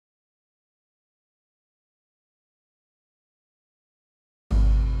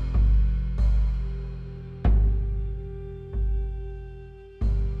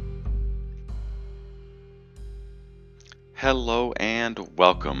Hello and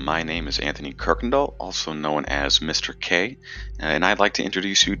welcome. My name is Anthony Kirkendall, also known as Mr. K, and I'd like to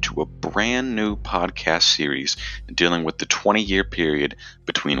introduce you to a brand new podcast series dealing with the 20-year period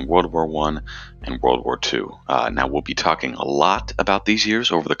between World War I and World War II. Now, we'll be talking a lot about these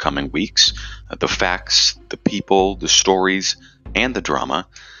years over the coming weeks, the facts, the people, the stories, and the drama.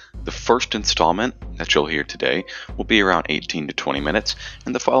 The first installment that you'll hear today will be around 18 to 20 minutes,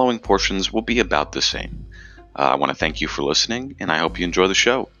 and the following portions will be about the same. I want to thank you for listening, and I hope you enjoy the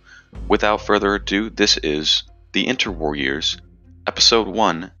show. Without further ado, this is The Interwar Years, Episode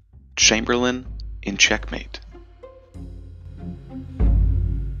 1, Chamberlain in Checkmate.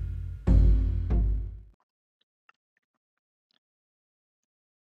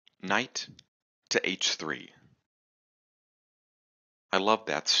 Knight to H3. I love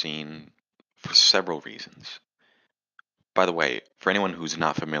that scene for several reasons. By the way, for anyone who's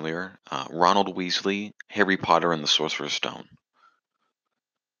not familiar, Ronald Weasley, Harry Potter and the Sorcerer's Stone.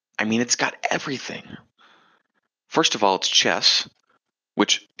 I mean, it's got everything. First of all, it's chess,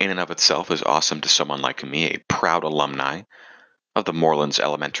 which in and of itself is awesome to someone like me, a proud alumni of the Morelands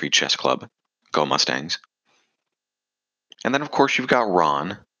Elementary Chess Club. Go Mustangs. And then, of course, you've got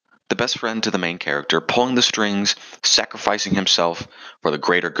Ron, the best friend to the main character, pulling the strings, sacrificing himself for the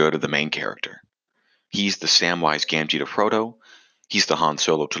greater good of the main character. He's the Samwise Gamgee to Frodo. He's the Han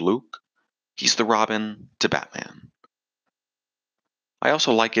Solo to Luke. He's the Robin to Batman. I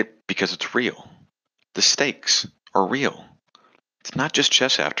also like it because it's real. The stakes are real. It's not just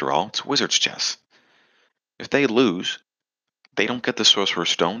chess after all, it's wizard's chess. If they lose, they don't get the Sorcerer's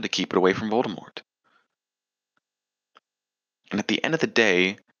Stone to keep it away from Voldemort. And at the end of the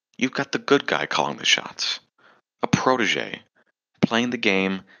day, you've got the good guy calling the shots. A protege, playing the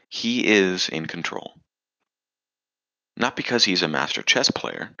game he is in control. Not because he's a master chess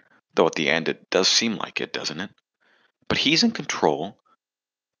player, though at the end it does seem like it, doesn't it? But he's in control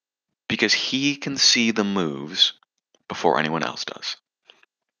because he can see the moves before anyone else does.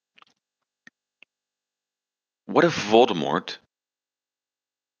 What if Voldemort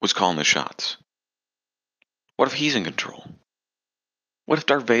was calling the shots? What if he's in control? What if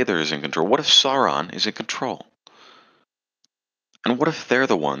Darth Vader is in control? What if Sauron is in control? And what if they're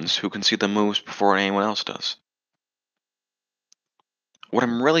the ones who can see the moves before anyone else does? What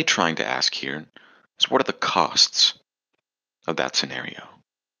I'm really trying to ask here is what are the costs of that scenario?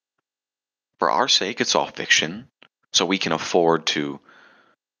 For our sake, it's all fiction, so we can afford to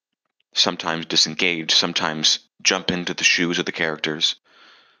sometimes disengage, sometimes jump into the shoes of the characters.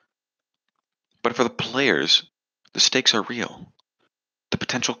 But for the players, the stakes are real. The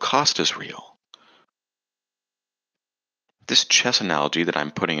potential cost is real. This chess analogy that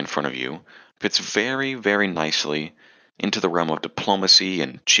I'm putting in front of you fits very, very nicely into the realm of diplomacy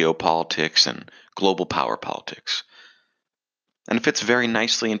and geopolitics and global power politics. And it fits very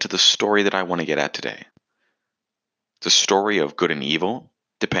nicely into the story that I want to get at today. It's a story of good and evil,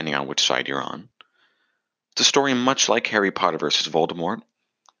 depending on which side you're on. It's a story much like Harry Potter versus Voldemort,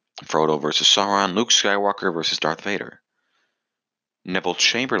 Frodo versus Sauron, Luke Skywalker versus Darth Vader, Neville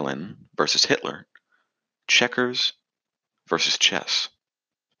Chamberlain versus Hitler, checkers versus chess.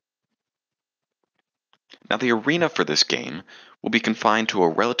 Now, the arena for this game will be confined to a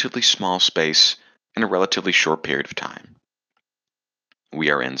relatively small space in a relatively short period of time.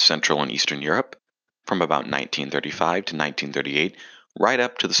 We are in Central and Eastern Europe from about 1935 to 1938, right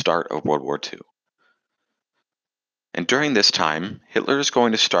up to the start of World War II. And during this time, Hitler is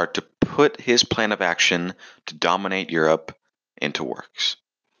going to start to put his plan of action to dominate Europe into works.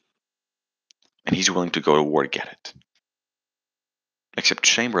 And he's willing to go to war to get it. Except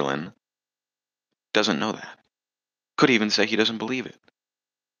Chamberlain doesn't know that. Could even say he doesn't believe it.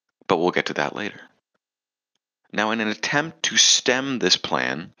 But we'll get to that later. Now, in an attempt to stem this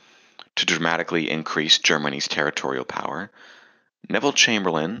plan to dramatically increase Germany's territorial power, Neville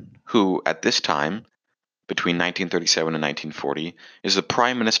Chamberlain, who at this time, between 1937 and 1940, is the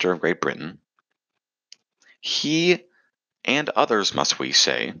Prime Minister of Great Britain, he and others, must we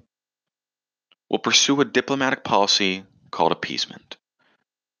say, will pursue a diplomatic policy called appeasement.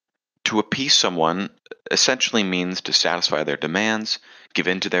 To appease someone essentially means to satisfy their demands, give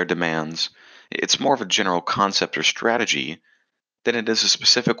in to their demands. It's more of a general concept or strategy than it is a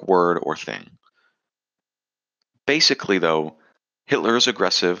specific word or thing. Basically, though, Hitler is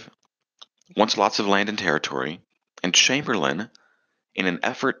aggressive, wants lots of land and territory, and Chamberlain, in an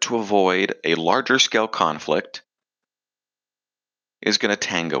effort to avoid a larger scale conflict, is going to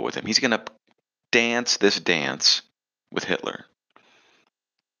tango with him. He's going to dance this dance with Hitler.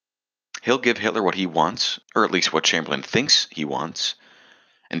 He'll give Hitler what he wants, or at least what Chamberlain thinks he wants,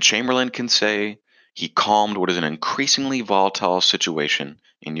 and Chamberlain can say, He calmed what is an increasingly volatile situation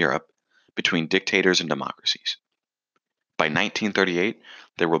in Europe between dictators and democracies. By 1938,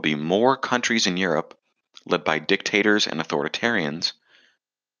 there will be more countries in Europe led by dictators and authoritarians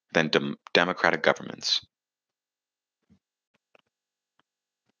than democratic governments.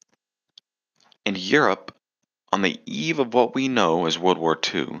 And Europe, on the eve of what we know as World War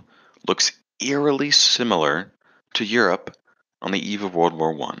II, looks eerily similar to Europe on the eve of World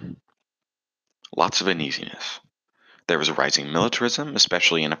War I. Lots of uneasiness. There is rising militarism,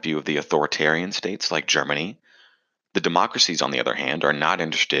 especially in a few of the authoritarian states like Germany. The democracies, on the other hand, are not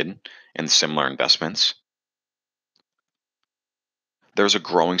interested in similar investments. There's a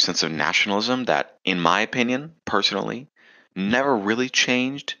growing sense of nationalism that, in my opinion, personally, never really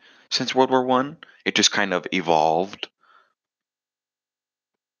changed since World War I. It just kind of evolved.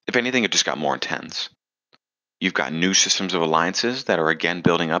 If anything, it just got more intense. You've got new systems of alliances that are again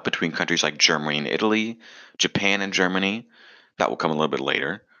building up between countries like Germany and Italy, Japan and Germany. That will come a little bit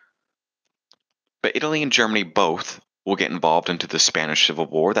later. But Italy and Germany both will get involved into the Spanish Civil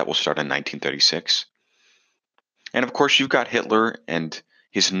War that will start in 1936. And of course, you've got Hitler and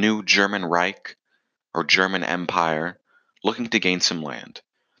his new German Reich, or German Empire, looking to gain some land.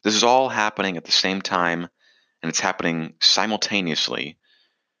 This is all happening at the same time, and it's happening simultaneously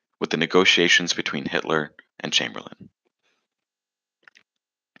with the negotiations between Hitler and Chamberlain.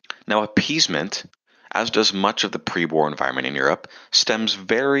 Now, appeasement, as does much of the pre-war environment in Europe, stems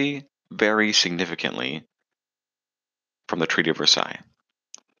very, very significantly from the Treaty of Versailles.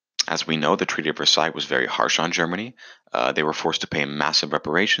 As we know, the Treaty of Versailles was very harsh on Germany. They were forced to pay massive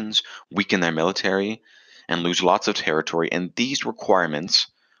reparations, weaken their military, and lose lots of territory, and these requirements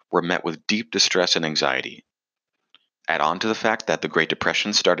were met with deep distress and anxiety. Add on to the fact that the Great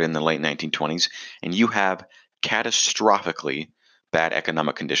Depression started in the late 1920s, and you have catastrophically bad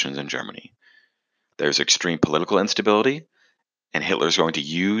economic conditions in Germany. There's extreme political instability, and Hitler is going to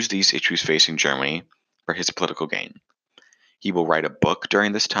use these issues facing Germany for his political gain. He will write a book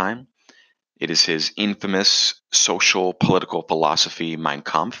during this time. It is his infamous social political philosophy, Mein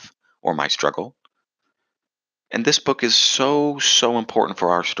Kampf, or My Struggle. And this book is so important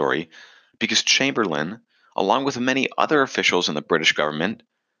for our story because Chamberlain, along with many other officials in the British government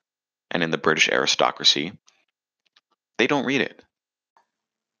and in the British aristocracy, they don't read it.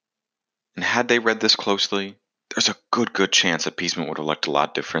 And had they read this closely, there's a good chance appeasement would have looked a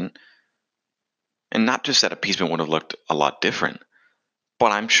lot different. And not just that appeasement would have looked a lot different,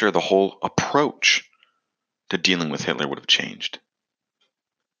 but I'm sure the whole approach to dealing with Hitler would have changed.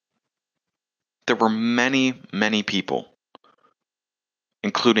 There were many people,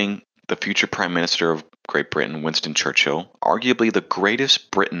 including the future Prime Minister of Great Britain, Winston Churchill, arguably the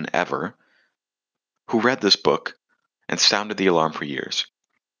greatest Briton ever, who read this book and sounded the alarm for years.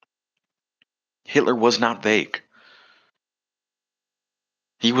 Hitler was not vague.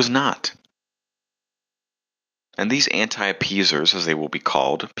 He was not. And these anti-appeasers, as they will be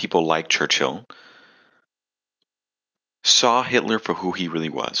called, people like Churchill, saw Hitler for who he really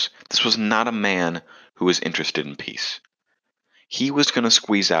was. This was not a man who was interested in peace. He was going to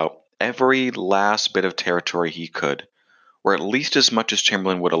squeeze out every last bit of territory he could, or at least as much as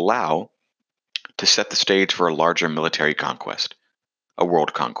Chamberlain would allow, to set the stage for a larger military conquest, a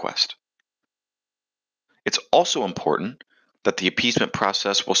world conquest. It's also important that the appeasement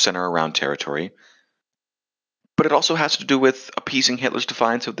process will center around territory, but it also has to do with appeasing Hitler's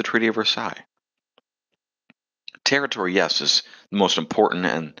defiance of the Treaty of Versailles. Territory, yes, is the most important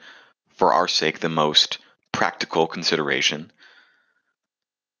and, for our sake, the most practical consideration.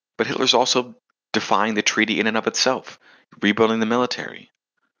 But Hitler's also defying the treaty in and of itself, rebuilding the military,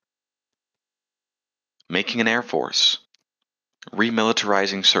 making an air force,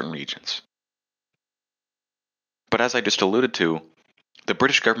 remilitarizing certain regions. But as I just alluded to, the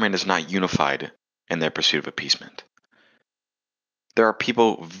British government is not unified in their pursuit of appeasement. There are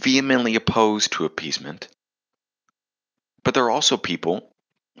people vehemently opposed to appeasement, but there are also people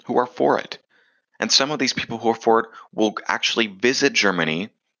who are for it. And some of these people who are for it will actually visit Germany,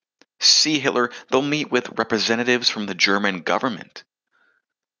 see Hitler. They'll meet with representatives from the German government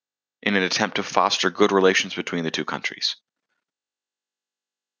in an attempt to foster good relations between the two countries.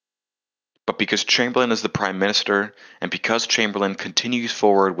 But because Chamberlain is the prime minister, and because Chamberlain continues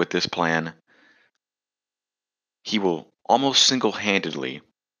forward with this plan, he will almost single-handedly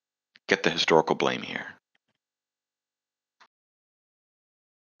get the historical blame here.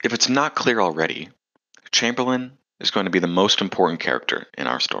 If it's not clear already, Chamberlain is going to be the most important character in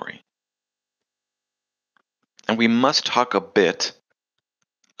our story. And we must talk a bit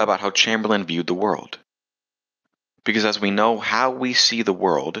about how Chamberlain viewed the world. Because as we know, how we see the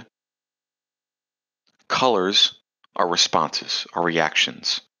world Colors are responses, our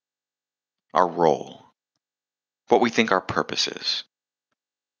reactions, our role, what we think our purpose is.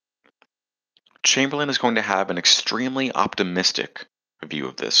 Chamberlain is going to have an extremely optimistic view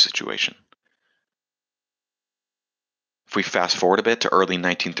of this situation. If we fast forward a bit to early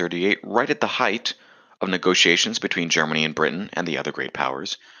 1938, right at the height of negotiations between Germany and Britain and the other great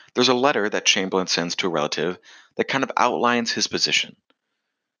powers, there's a letter that Chamberlain sends to a relative that kind of outlines his position.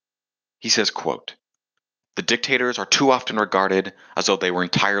 He says, quote, "The dictators are too often regarded as though they were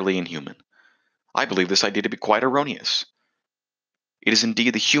entirely inhuman. I believe this idea to be quite erroneous. It is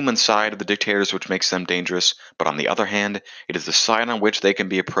indeed the human side of the dictators which makes them dangerous, but on the other hand, it is the side on which they can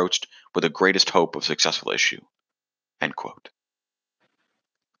be approached with the greatest hope of successful issue." End quote.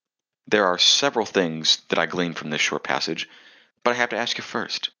 There are several things that I glean from this short passage, but I have to ask you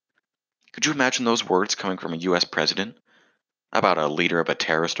first. Could you imagine those words coming from a US president about a leader of a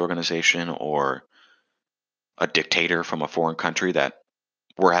terrorist organization or a dictator from a foreign country that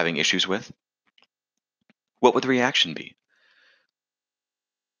we're having issues with? What would the reaction be?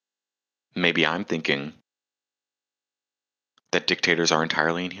 Maybe I'm thinking that dictators are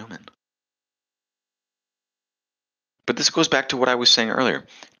entirely inhuman. But this goes back to what I was saying earlier.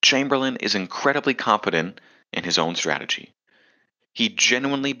 Chamberlain is incredibly confident in his own strategy. He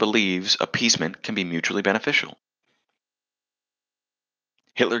genuinely believes appeasement can be mutually beneficial.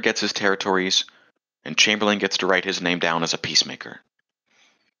 Hitler gets his territories, and Chamberlain gets to write his name down as a peacemaker.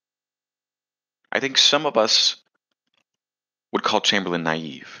 I think some of us would call Chamberlain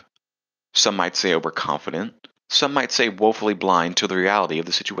naive. Some might say overconfident. Some might say woefully blind to the reality of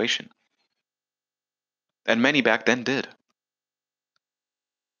the situation. And many back then did.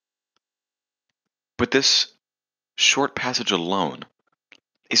 But this short passage alone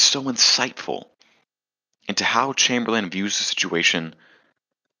is so insightful into how Chamberlain views the situation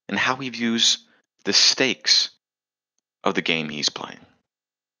and how he views the stakes of the game he's playing.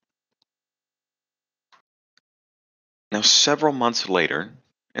 Now, several months later,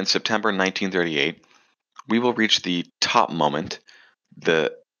 in September 1938, we will reach the top moment,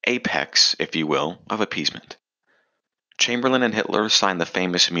 the apex, if you will, of appeasement. Chamberlain and Hitler signed the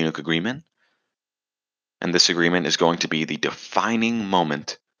famous Munich Agreement, and this agreement is going to be the defining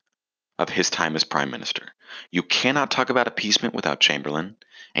moment of his time as Prime Minister. You cannot talk about appeasement without Chamberlain,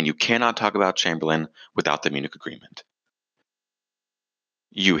 and you cannot talk about Chamberlain without the Munich Agreement.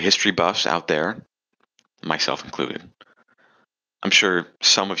 You history buffs out there, myself included, I'm sure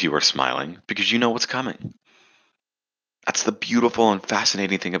some of you are smiling because you know what's coming. That's the beautiful and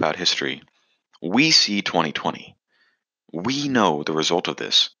fascinating thing about history. We see 2020. We know the result of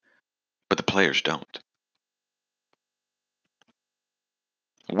this, but the players don't.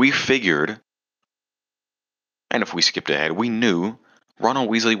 We figured, and if we skipped ahead, we knew Ronald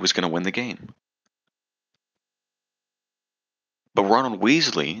Weasley was going to win the game. But Ronald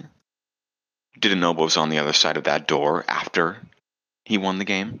Weasley didn't know what was on the other side of that door after he won the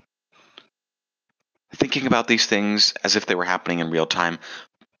game. Thinking about these things as if they were happening in real time,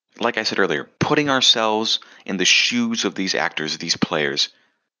 like I said earlier, putting ourselves in the shoes of these actors, these players,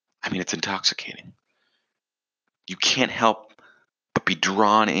 I mean, it's intoxicating. You can't help but be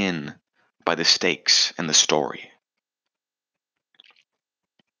drawn in by the stakes and the story.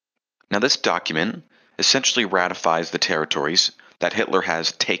 Now, this document essentially ratifies the territories that Hitler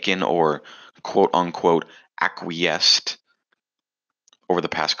has taken or quote unquote acquiesced over the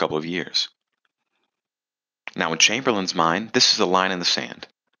past couple of years. Now, in Chamberlain's mind, this is a line in the sand.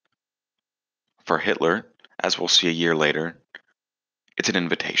 For Hitler, as we'll see a year later, it's an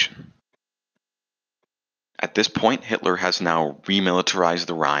invitation. At this point, Hitler has now remilitarized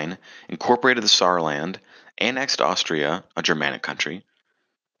the Rhine, incorporated the Saarland, annexed Austria, a Germanic country,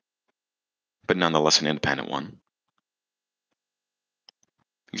 but nonetheless an independent one.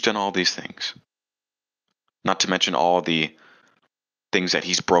 He's done all these things. Not to mention all the things that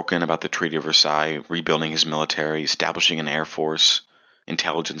he's broken about the Treaty of Versailles, rebuilding his military, establishing an air force,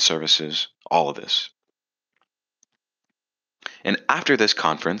 intelligence services, all of this. And after this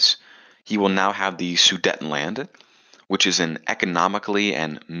conference, he will now have the Sudetenland, which is an economically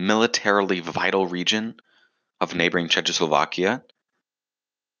and militarily vital region of neighboring Czechoslovakia,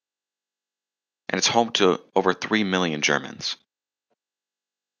 and it's home to over 3 million Germans.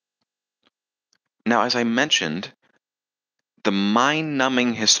 Now, as I mentioned, the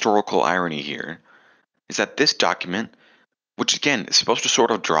mind-numbing historical irony here is that this document, which again is supposed to sort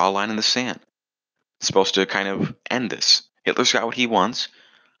of draw a line in the sand, it's supposed to kind of end this. Hitler's got what he wants,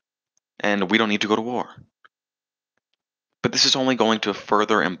 and we don't need to go to war. But this is only going to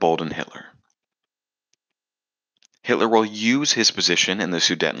further embolden Hitler. Hitler will use his position in the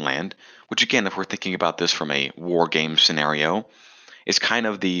Sudetenland, which again, if we're thinking about this from a war game scenario, is kind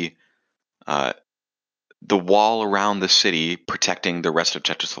of uh, the wall around the city protecting the rest of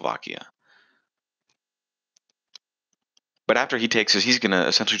Czechoslovakia. But after he takes this, he's going to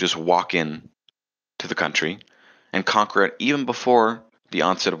essentially just walk in to the country and conquer it even before the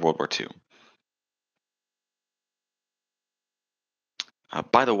onset of World War II.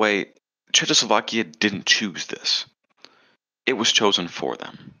 By the way, Czechoslovakia didn't choose this. It was chosen for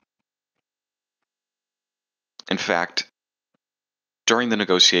them. In fact, during the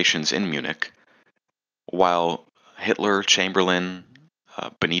negotiations in Munich, while Hitler, Chamberlain,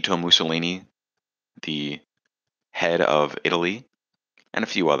 Benito Mussolini, the head of Italy, and a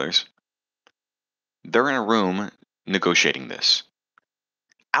few others, they're in a room negotiating this.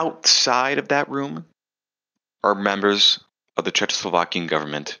 Outside of that room are members of the Czechoslovakian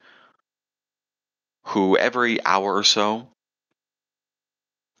government who every hour or so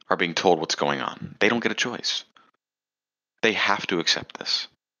are being told what's going on. They don't get a choice. They have to accept this.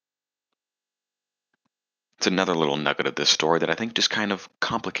 It's another little nugget of this story that I think just kind of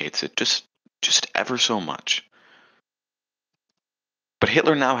complicates it just ever so much. But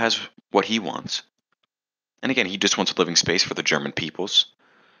Hitler now has what he wants. And again, he just wants a living space for the German peoples,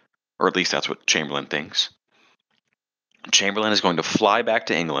 or at least that's what Chamberlain thinks. Chamberlain is going to fly back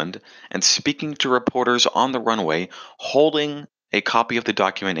to England and, speaking to reporters on the runway, holding a copy of the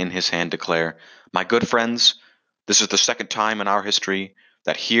document in his hand, declare, "My good friends, this is the second time in our history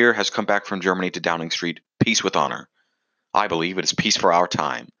that here has come back from Germany to Downing Street peace with honor. I believe it is peace for our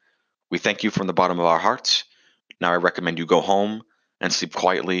time. We thank you from the bottom of our hearts. Now I recommend you go home and sleep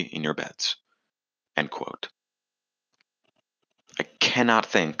quietly in your beds." End quote. I cannot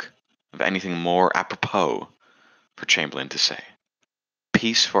think of anything more apropos for Chamberlain to say.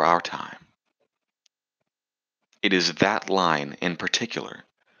 Peace for our time. It is that line in particular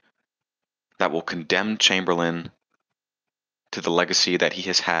that will condemn Chamberlain to the legacy that he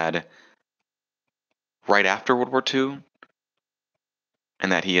has had right after World War II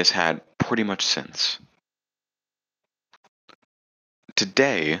and that he has had pretty much since.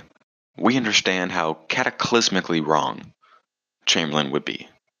 Today, we understand how cataclysmically wrong Chamberlain would be.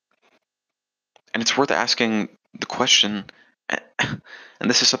 And it's worth asking the question, and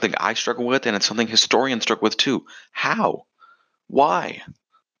this is something I struggle with, and it's something historians struggle with too. How? Why?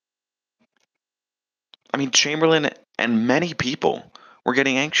 I mean, Chamberlain and many people were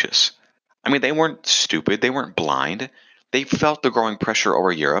getting anxious. I mean, they weren't stupid, they weren't blind. They felt the growing pressure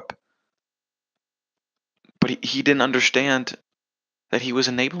over Europe, but he didn't understand that he was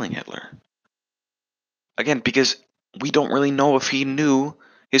enabling Hitler. Again, because we don't really know if he knew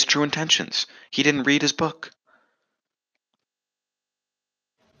his true intentions. He didn't read his book.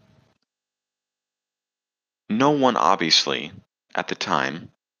 No one, obviously, at the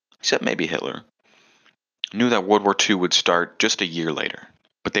time, except maybe Hitler, knew that World War II would start just a year later.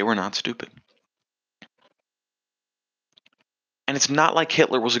 But they were not stupid. And it's not like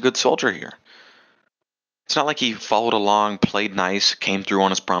Hitler was a good soldier here. It's not like he followed along, played nice, came through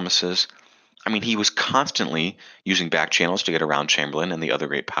on his promises. I mean, he was constantly using back channels to get around Chamberlain and the other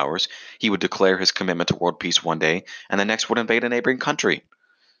great powers. He would declare his commitment to world peace one day, and the next would invade a neighboring country.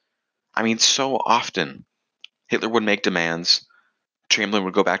 I mean, so often Hitler would make demands. Chamberlain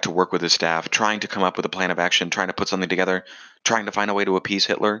would go back to work with his staff, trying to come up with a plan of action, trying to put something together, trying to find a way to appease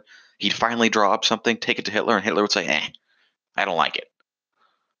Hitler. He'd finally draw up something, take it to Hitler, and Hitler would say, I don't like it.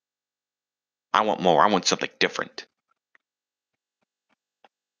 I want more. I want something different.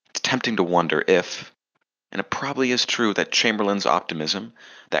 It's tempting to wonder if, and it probably is true, that Chamberlain's optimism,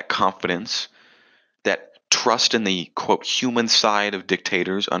 that confidence, that trust in the, quote, human side of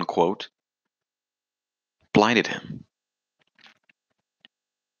dictators, unquote, blinded him.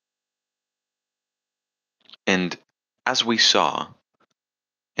 And as we saw,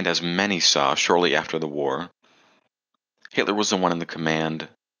 and as many saw shortly after the war, Hitler was the one in the command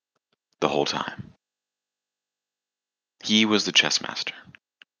the whole time. He was the chess master.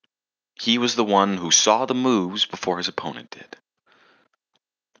 He was the one who saw the moves before his opponent did.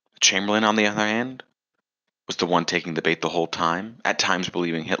 Chamberlain, on the other hand, was the one taking the bait the whole time, at times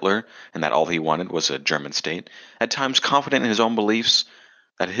believing Hitler and that all he wanted was a German state, at times confident in his own beliefs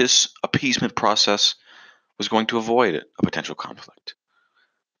that his appeasement process was going to avoid a potential conflict.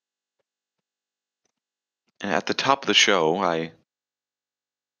 And at the top of the show, I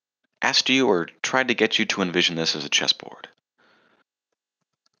asked you, or tried to get you, to envision this as a chessboard.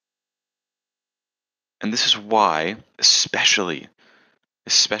 And this is why, especially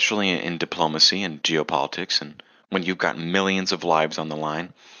in diplomacy and geopolitics, and when you've got millions of lives on the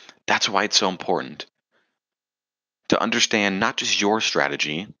line, that's why it's so important to understand not just your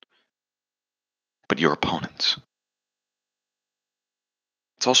strategy, but your opponent's.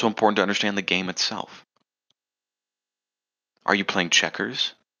 It's also important to understand the game itself. Are you playing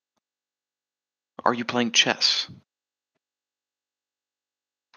checkers? Are you playing chess?